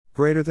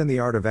Greater than the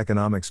art of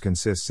economics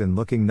consists in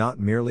looking not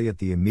merely at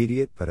the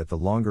immediate but at the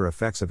longer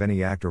effects of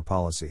any act or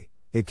policy.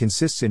 It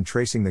consists in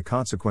tracing the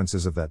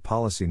consequences of that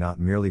policy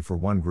not merely for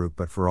one group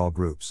but for all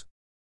groups.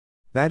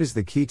 That is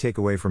the key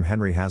takeaway from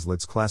Henry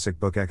Hazlitt's classic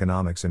book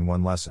Economics in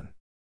One Lesson.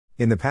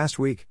 In the past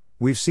week,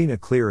 we've seen a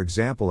clear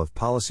example of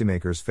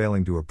policymakers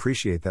failing to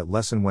appreciate that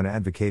lesson when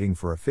advocating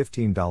for a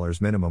 $15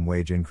 minimum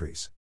wage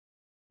increase.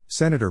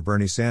 Senator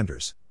Bernie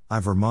Sanders,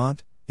 of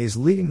Vermont, is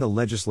leading the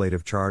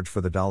legislative charge for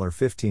the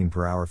 $15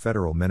 per hour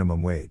federal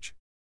minimum wage.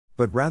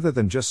 But rather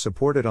than just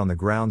support it on the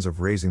grounds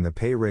of raising the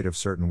pay rate of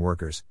certain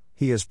workers,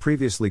 he has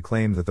previously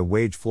claimed that the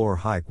wage floor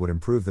hike would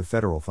improve the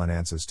federal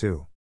finances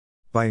too.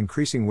 By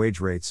increasing wage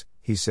rates,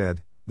 he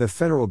said, the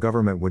federal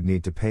government would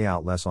need to pay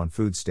out less on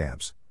food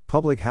stamps,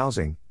 public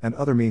housing, and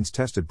other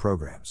means-tested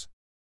programs.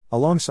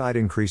 Alongside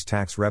increased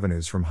tax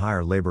revenues from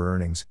higher labor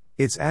earnings,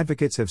 its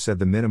advocates have said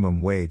the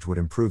minimum wage would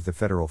improve the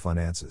federal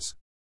finances.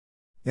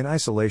 In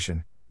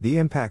isolation, the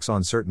impacts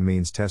on certain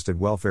means-tested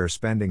welfare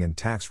spending and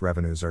tax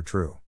revenues are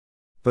true.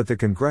 But the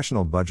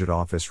Congressional Budget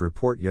Office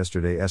report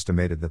yesterday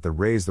estimated that the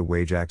Raise the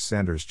Wage Act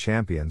Sanders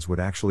champions would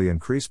actually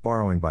increase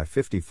borrowing by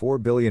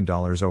 $54 billion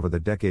over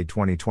the decade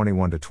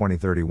 2021 to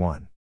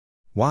 2031.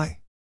 Why?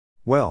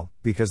 Well,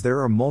 because there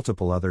are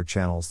multiple other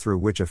channels through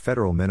which a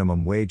federal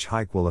minimum wage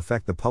hike will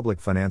affect the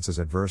public finances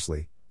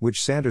adversely,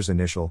 which Sanders'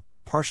 initial,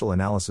 partial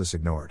analysis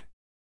ignored.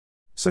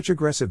 Such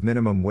aggressive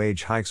minimum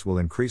wage hikes will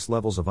increase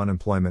levels of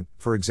unemployment,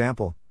 for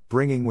example,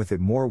 bringing with it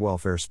more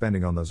welfare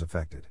spending on those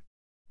affected.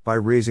 By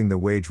raising the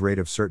wage rate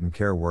of certain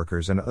care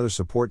workers and other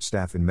support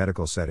staff in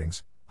medical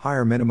settings,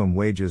 higher minimum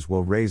wages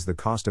will raise the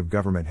cost of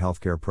government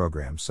healthcare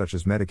programs such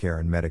as Medicare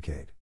and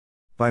Medicaid.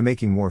 By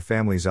making more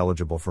families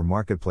eligible for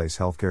marketplace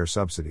healthcare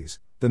subsidies,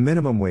 the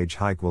minimum wage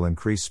hike will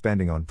increase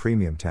spending on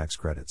premium tax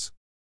credits.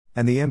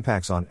 And the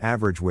impacts on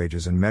average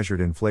wages and measured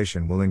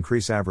inflation will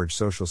increase average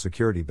Social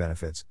Security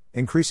benefits,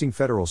 increasing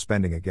federal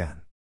spending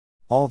again.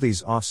 All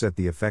these offset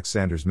the effects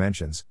Sanders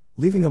mentions,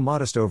 leaving a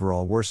modest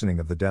overall worsening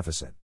of the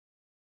deficit.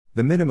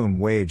 The minimum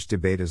wage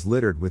debate is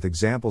littered with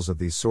examples of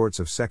these sorts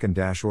of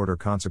second-order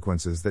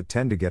consequences that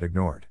tend to get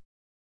ignored.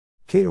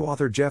 Cato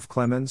author Jeff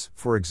Clemens,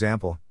 for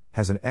example,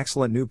 has an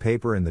excellent new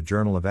paper in the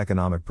Journal of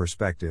Economic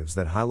Perspectives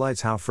that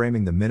highlights how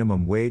framing the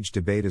minimum wage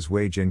debate as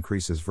wage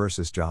increases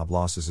versus job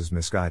losses is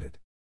misguided.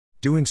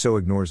 Doing so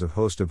ignores a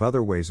host of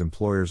other ways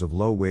employers of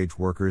low-wage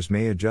workers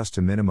may adjust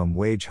to minimum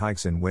wage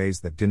hikes in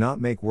ways that do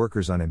not make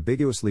workers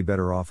unambiguously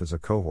better off as a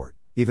cohort,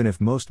 even if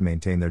most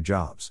maintain their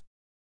jobs.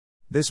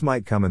 This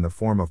might come in the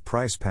form of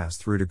price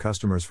pass-through to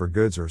customers for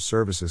goods or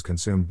services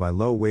consumed by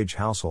low-wage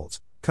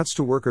households, cuts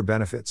to worker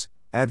benefits,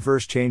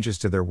 adverse changes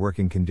to their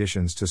working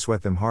conditions to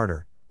sweat them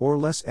harder, or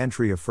less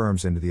entry of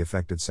firms into the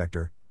affected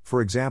sector,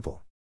 for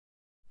example.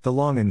 The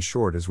long and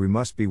short is we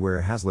must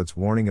beware Hazlitt's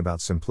warning about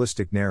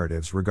simplistic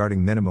narratives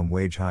regarding minimum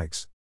wage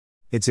hikes.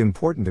 It's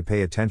important to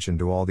pay attention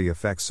to all the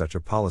effects such a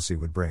policy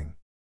would bring.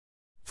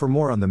 For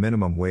more on the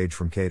minimum wage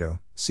from Cato,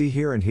 see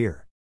Here and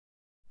Here.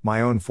 My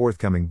own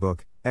forthcoming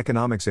book,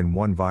 Economics in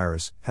One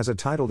Virus, has a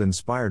title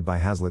inspired by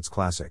Hazlitt's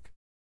classic.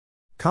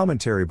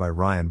 Commentary by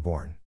Ryan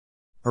Bourne.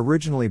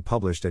 Originally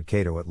published at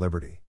Cato at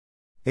Liberty.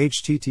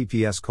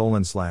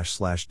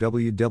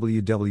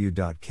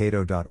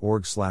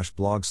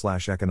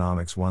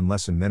 https://www.cato.org/blog/economics 1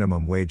 lesson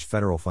minimum wage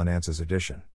federal finances edition.